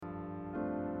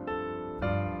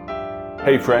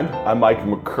Hey friend, I'm Mike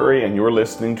McCurry and you're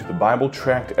listening to the Bible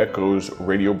Tract Echoes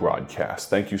radio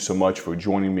broadcast. Thank you so much for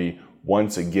joining me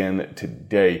once again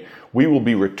today. We will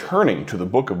be returning to the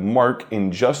book of Mark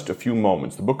in just a few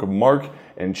moments. The book of Mark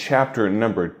and chapter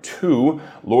number 2.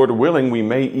 Lord willing, we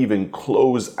may even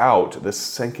close out the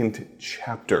second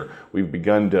chapter. We've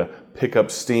begun to pick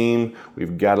up steam.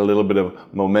 We've got a little bit of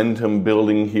momentum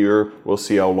building here. We'll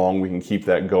see how long we can keep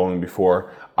that going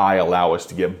before I allow us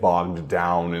to get bogged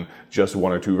down in just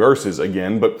one or two verses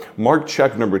again. But Mark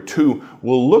chapter number 2,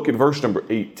 we'll look at verse number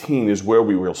 18 is where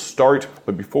we will start.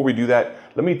 But before we do that,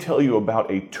 let me tell you about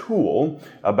a tool,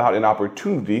 about an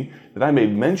opportunity that I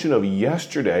made mention of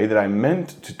yesterday that I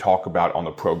meant to talk about on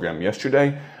the program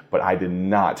yesterday, but I did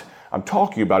not. I'm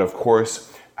talking about, of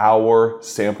course, our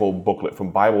sample booklet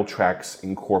from Bible Tracts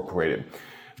Incorporated.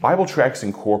 Bible Tracts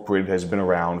Incorporated has been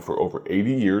around for over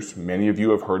 80 years. Many of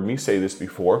you have heard me say this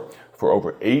before. For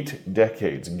over 8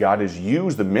 decades, God has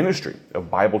used the ministry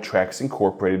of Bible Tracts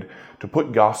Incorporated to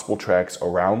put gospel tracts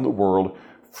around the world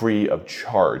free of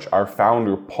charge. Our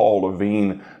founder, Paul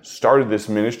Levine, started this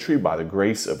ministry by the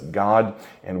grace of God,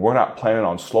 and we're not planning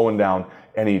on slowing down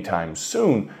anytime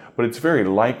soon. But it's very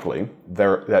likely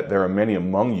that there are many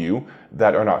among you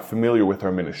that are not familiar with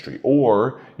our ministry,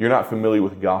 or you're not familiar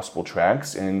with gospel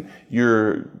tracts and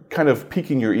you're kind of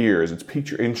piquing your ears. It's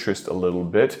piqued your interest a little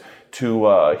bit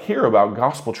to hear about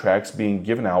gospel tracts being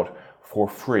given out for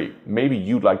free. Maybe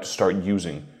you'd like to start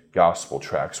using gospel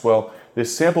tracts. Well,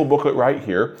 this sample booklet right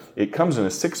here, it comes in a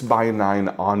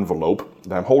 6x9 envelope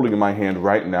that I'm holding in my hand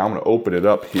right now. I'm going to open it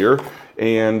up here,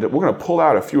 and we're going to pull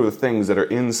out a few of the things that are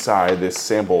inside this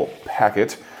sample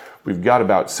packet. We've got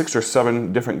about 6 or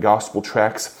 7 different gospel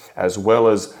tracts, as well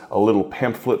as a little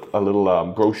pamphlet, a little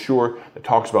brochure that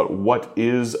talks about what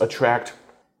is a tract.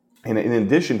 And in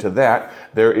addition to that,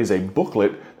 there is a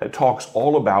booklet that talks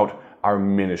all about our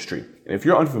ministry. And if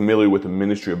you're unfamiliar with the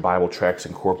ministry of Bible Tracts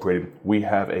Incorporated, we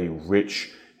have a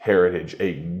rich heritage,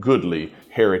 a goodly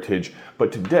heritage.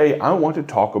 But today I want to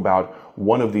talk about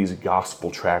one of these gospel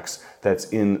tracts that's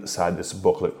inside this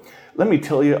booklet. Let me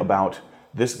tell you about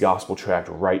this gospel tract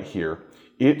right here.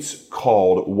 It's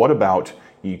called, What About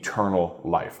Eternal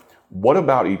Life? What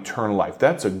about eternal life?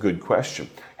 That's a good question.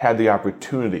 Had the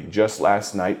opportunity just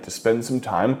last night to spend some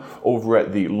time over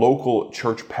at the local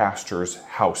church pastor's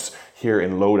house here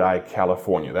in Lodi,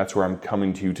 California. That's where I'm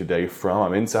coming to you today from.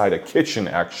 I'm inside a kitchen,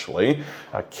 actually,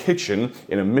 a kitchen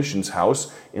in a missions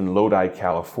house in Lodi,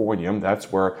 California.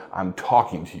 That's where I'm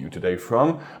talking to you today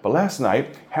from. But last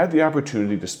night, had the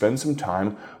opportunity to spend some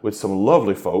time with some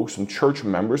lovely folks, some church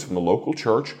members from the local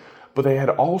church, but they had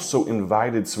also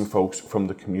invited some folks from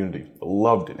the community.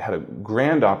 Loved it. Had a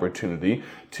grand opportunity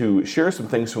to share some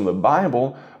things from the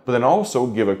Bible, but then also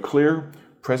give a clear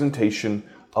presentation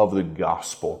of the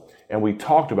gospel. And we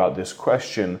talked about this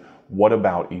question, what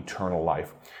about eternal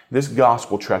life? This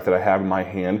gospel tract that I have in my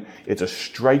hand, it's a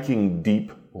striking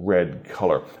deep red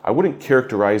color. I wouldn't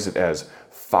characterize it as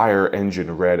fire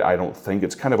engine red, I don't think.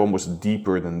 It's kind of almost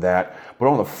deeper than that. But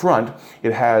on the front,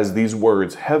 it has these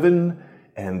words, heaven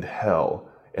and hell.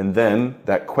 And then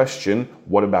that question,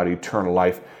 what about eternal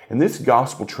life? And this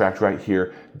gospel tract right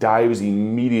here dives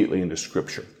immediately into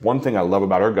Scripture. One thing I love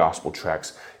about our gospel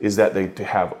tracts is that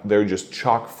they're just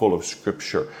chock full of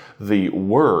Scripture. The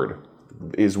Word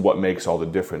is what makes all the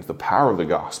difference. The power of the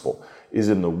gospel is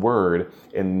in the Word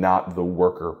and not the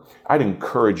worker. I'd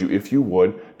encourage you, if you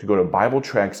would, to go to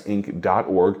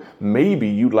BibleTractsInc.org. Maybe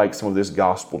you'd like some of this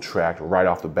gospel tract right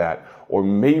off the bat, or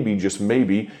maybe, just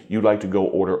maybe, you'd like to go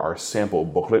order our sample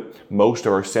booklet. Most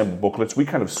of our sample booklets, we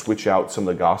kind of switch out some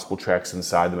of the gospel tracts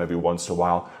inside them every once in a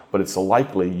while, but it's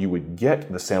likely you would get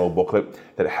the sample booklet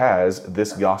that has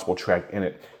this gospel tract in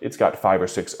it. It's got 5 or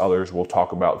 6 others we'll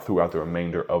talk about throughout the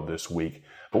remainder of this week.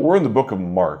 But we're in the book of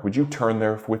Mark. Would you turn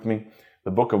there with me?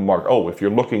 The book of Mark. Oh, if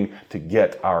you're looking to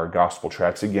get our gospel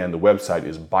tracts, again, the website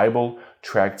is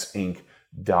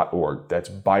BibleTractsInc.org. That's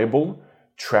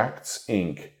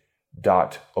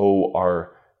BibleTractsInc.org.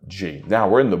 Now,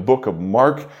 we're in the book of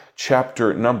Mark,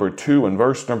 chapter number 2 and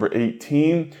verse number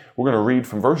 18. We're going to read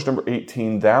from verse number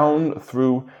 18 down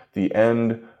through the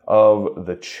end of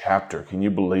the chapter. Can you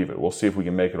believe it? We'll see if we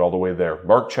can make it all the way there.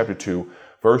 Mark chapter 2,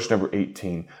 verse number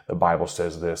 18, the Bible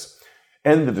says this.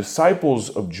 And the disciples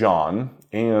of John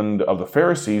and of the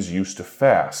Pharisees used to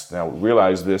fast. Now,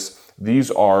 realize this, these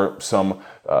are some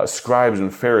scribes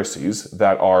and Pharisees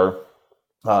that are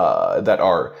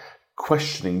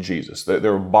questioning Jesus.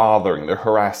 They're bothering, they're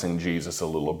harassing Jesus a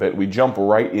little bit. We jump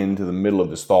right into the middle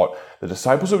of this thought. The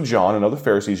disciples of John and other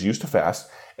Pharisees used to fast,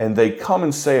 and they come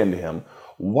and say unto him,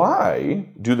 why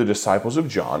do the disciples of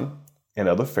John and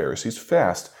other Pharisees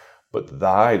fast, but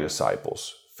thy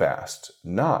disciples fast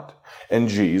not. And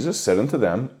Jesus said unto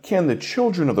them, Can the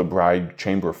children of the bride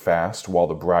chamber fast while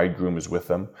the bridegroom is with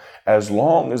them? As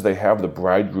long as they have the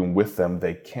bridegroom with them,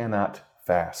 they cannot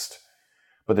fast.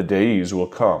 But the days will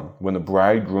come when the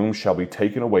bridegroom shall be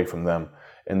taken away from them,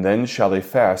 and then shall they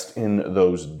fast in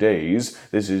those days.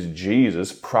 This is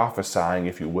Jesus prophesying,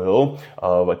 if you will,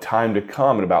 of a time to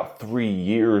come in about 3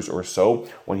 years or so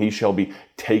when he shall be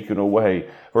taken away.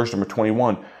 Verse number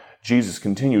 21, Jesus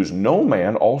continues, No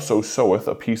man also seweth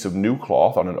a piece of new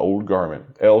cloth on an old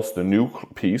garment, else the new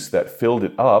piece that filled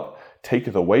it up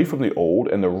taketh away from the old,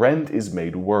 and the rent is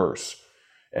made worse.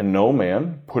 And no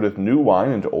man putteth new wine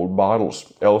into old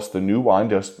bottles, else the new wine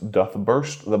doth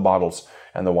burst the bottles,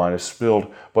 and the wine is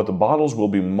spilled. But the bottles will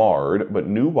be marred, but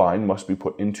new wine must be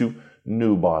put into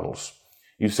new bottles.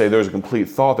 You say there's a complete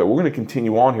thought there. We're going to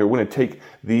continue on here. We're going to take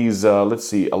these,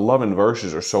 11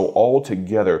 verses or so all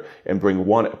together and bring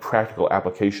one practical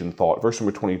application thought. Verse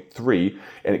number 23,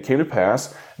 And it came to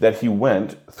pass that he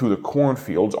went through the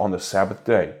cornfields on the Sabbath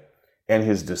day, and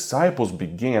his disciples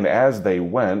began as they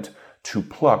went to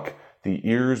pluck the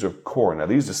ears of corn. Now,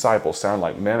 these disciples sound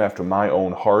like men after my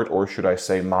own heart, or should I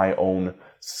say my own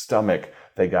stomach.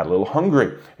 They got a little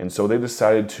hungry, and so they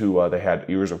decided they had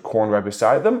ears of corn right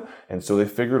beside them, and so they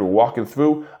figured, walking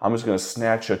through, I'm just going to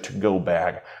snatch a to-go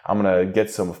bag. I'm going to get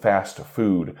some fast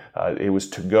food. It was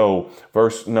to go.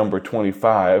 Verse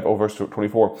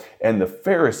 24, And the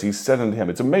Pharisees said unto him,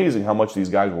 it's amazing how much these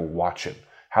guys were watching,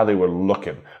 how they were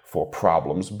looking for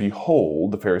problems.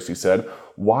 Behold, the Pharisee said,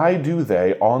 Why do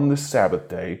they on the Sabbath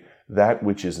day that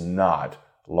which is not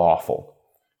lawful?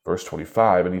 Verse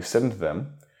 25, And he said unto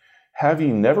them, Have ye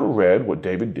never read what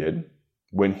David did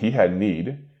when he had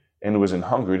need and was an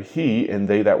hungered, he and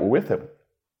they that were with him?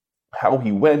 How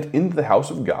he went into the house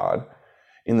of God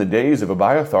in the days of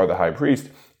Abiathar the high priest,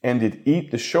 and did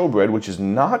eat the showbread, which is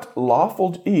not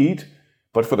lawful to eat,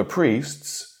 but for the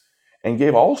priests, and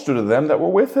gave also to them that were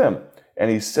with him. And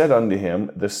he said unto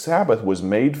him, The Sabbath was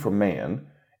made for man,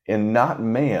 and not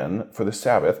man for the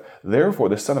Sabbath. Therefore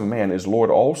the Son of Man is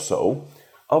Lord also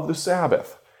of the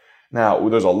Sabbath. Now,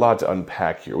 there's a lot to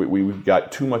unpack here. We've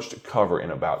got too much to cover in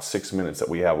about 6 minutes that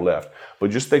we have left.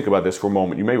 But just think about this for a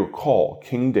moment. You may recall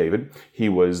King David. He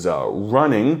was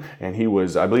running, and he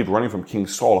was, I believe, running from King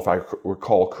Saul, if I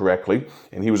recall correctly.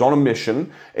 And he was on a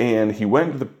mission, and he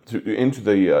went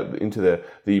into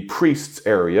the priest's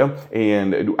area,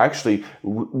 and actually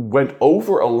went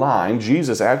over a line.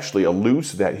 Jesus actually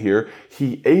alludes to that here.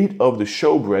 He ate of the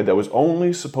showbread that was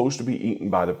only supposed to be eaten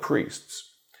by the priests.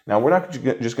 Now, we're not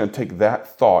just going to take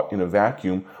that thought in a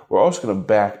vacuum. We're also going to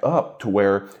back up to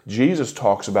where Jesus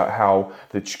talks about how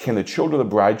can the children of the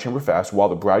bride chamber fast while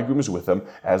the bridegroom is with them.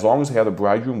 As long as they have the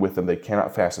bridegroom with them, they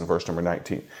cannot fast in verse number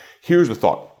 19. Here's the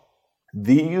thought.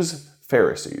 These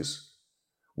Pharisees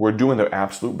were doing their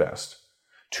absolute best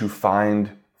to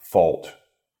find fault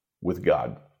with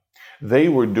God. They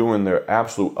were doing their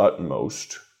absolute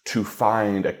utmost to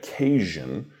find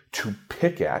occasion to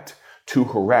pick at, to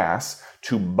harass,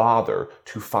 to bother,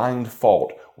 to find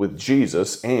fault with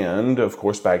Jesus and, of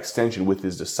course, by extension, with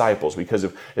his disciples. Because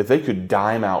if they could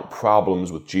dime out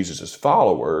problems with Jesus'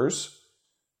 followers,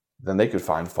 then they could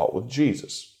find fault with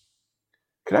Jesus.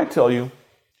 Can I tell you,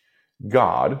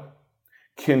 God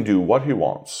can do what he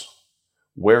wants,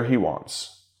 where he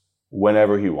wants,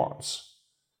 whenever he wants.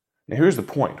 Now, here's the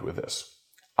point with this.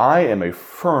 I am a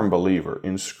firm believer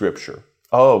in Scripture,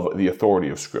 of the authority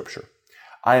of Scripture.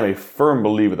 I am a firm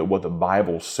believer that what the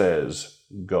Bible says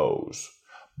goes.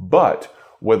 But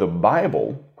where the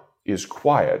Bible is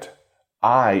quiet,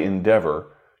 I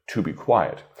endeavor to be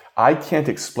quiet. I can't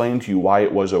explain to you why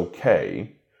it was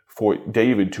okay for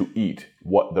David to eat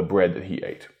the bread that he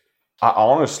ate.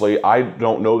 I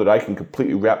don't know that I can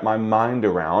completely wrap my mind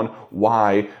around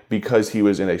why, because he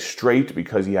was in a strait,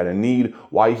 because he had a need,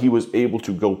 why he was able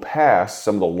to go past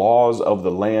some of the laws of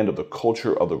the land, of the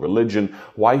culture, of the religion,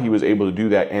 why he was able to do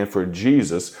that, and for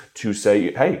Jesus to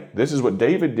say, hey, this is what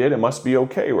David did, it must be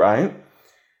okay, right?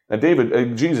 Now,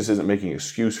 Jesus isn't making an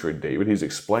excuse for David, he's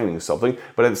explaining something,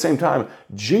 but at the same time,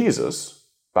 Jesus,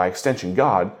 by extension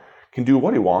God, can do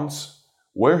what he wants,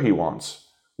 where he wants,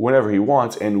 whenever he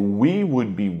wants, and we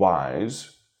would be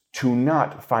wise to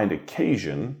not find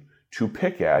occasion to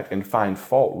pick at and find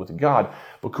fault with God.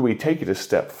 But could we take it a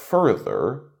step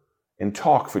further and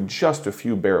talk for just a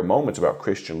few bare moments about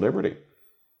Christian liberty,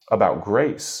 about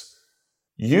grace?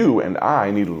 You and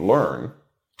I need to learn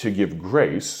to give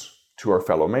grace to our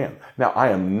fellow man. Now, I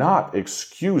am not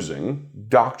excusing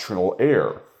doctrinal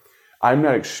error. I'm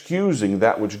not excusing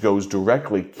that which goes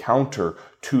directly counter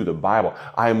to the Bible.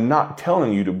 I am not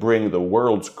telling you to bring the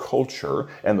world's culture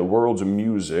and the world's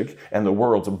music and the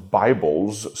world's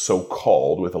Bibles,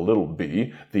 so-called with a little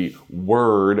b, the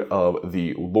word of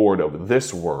the Lord of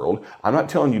this world. I'm not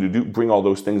telling you to bring all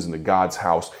those things into God's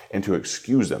house and to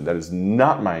excuse them. That is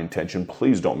not my intention.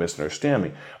 Please don't misunderstand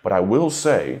me. But I will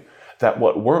say that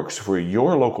what works for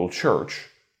your local church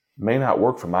may not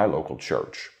work for my local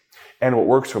church. And what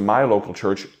works for my local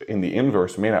church in the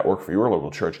inverse may not work for your local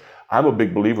church. I'm a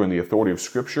big believer in the authority of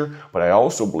Scripture, but I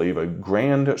also believe a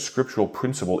grand scriptural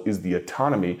principle is the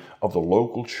autonomy of the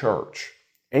local church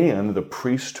and the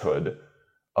priesthood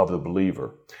of the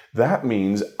believer. That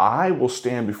means I will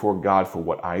stand before God for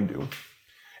what I do,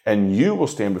 and you will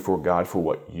stand before God for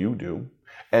what you do,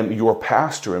 and your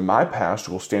pastor and my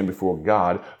pastor will stand before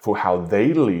God for how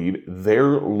they lead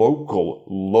their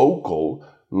local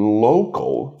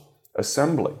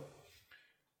assembly.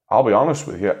 I'll be honest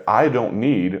with you, I don't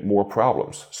need more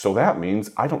problems. So that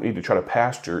means I don't need to try to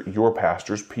pastor your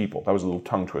pastor's people. That was a little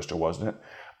tongue twister, wasn't it?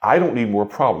 I don't need more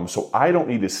problems, so I don't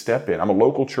need to step in. I'm a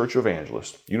local church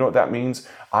evangelist. You know what that means?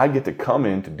 I get to come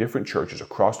into different churches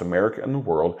across America and the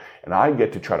world, and I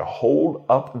get to try to hold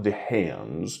up the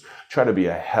hands, try to be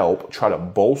a help, try to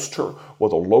bolster what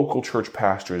the local church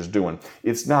pastor is doing.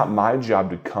 It's not my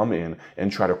job to come in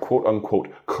and try to quote unquote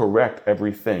correct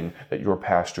everything that your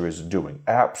pastor is doing.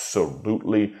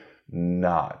 Absolutely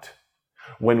not.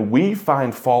 When we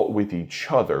find fault with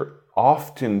each other,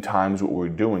 oftentimes what we're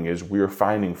doing is we're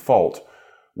finding fault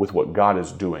with what God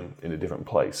is doing in a different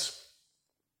place.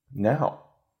 Now,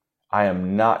 I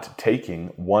am not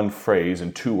taking one phrase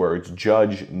and two words,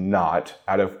 judge not,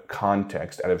 out of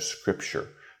context, out of Scripture.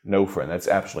 No, friend, that's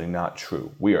absolutely not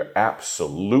true. We are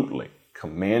absolutely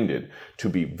commanded to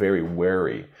be very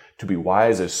wary, to be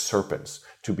wise as serpents,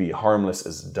 to be harmless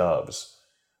as doves.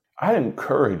 I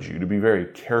encourage you to be very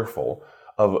careful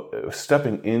of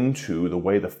stepping into the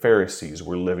way the Pharisees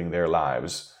were living their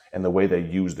lives and the way they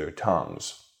used their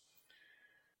tongues.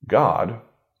 God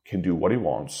can do what He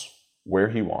wants, where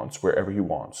He wants, wherever He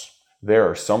wants. There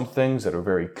are some things that are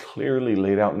very clearly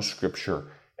laid out in Scripture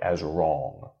as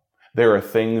wrong. There are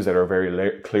things that are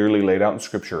very clearly laid out in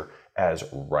Scripture as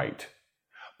right.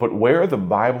 But where the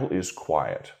Bible is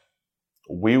quiet,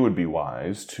 we would be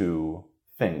wise to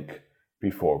think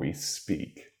before we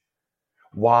speak.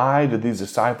 Why did these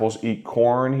disciples eat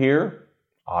corn here?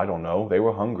 I don't know. They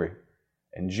were hungry,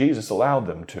 and Jesus allowed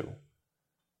them to.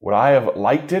 Would I have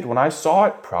liked it when I saw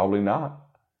it? Probably not.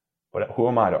 But who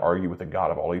am I to argue with the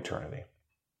God of all eternity?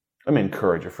 Let me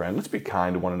encourage you, friend. Let's be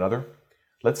kind to one another.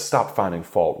 Let's stop finding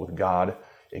fault with God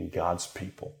and God's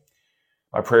people.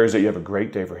 My prayer is that you have a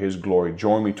great day for His glory.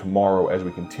 Join me tomorrow as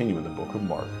we continue in the book of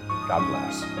Mark. God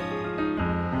bless.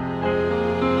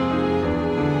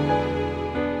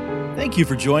 Thank you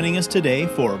for joining us today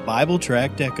for Bible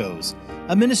Tract Echoes,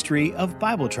 a ministry of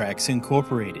Bible Tracts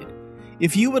Incorporated.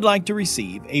 If you would like to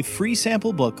receive a free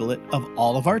sample booklet of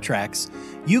all of our tracts,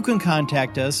 you can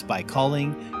contact us by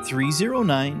calling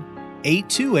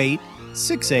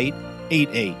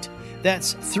 309-828-6888.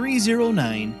 That's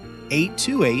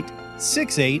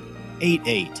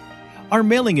 309-828-6888. Our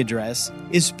mailing address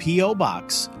is P.O.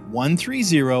 Box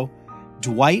 130,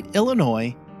 Dwight,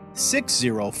 Illinois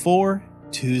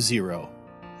 60420.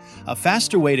 A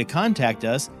faster way to contact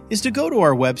us is to go to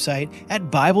our website at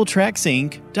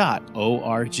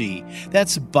BibleTractsInc.org.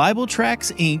 That's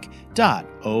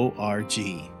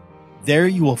BibleTractsInc.org. There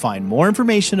you will find more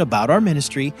information about our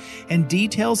ministry and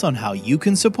details on how you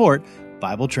can support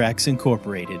Bible Tracts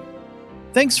Incorporated.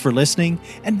 Thanks for listening,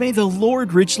 and may the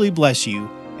Lord richly bless you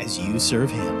as you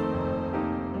serve Him.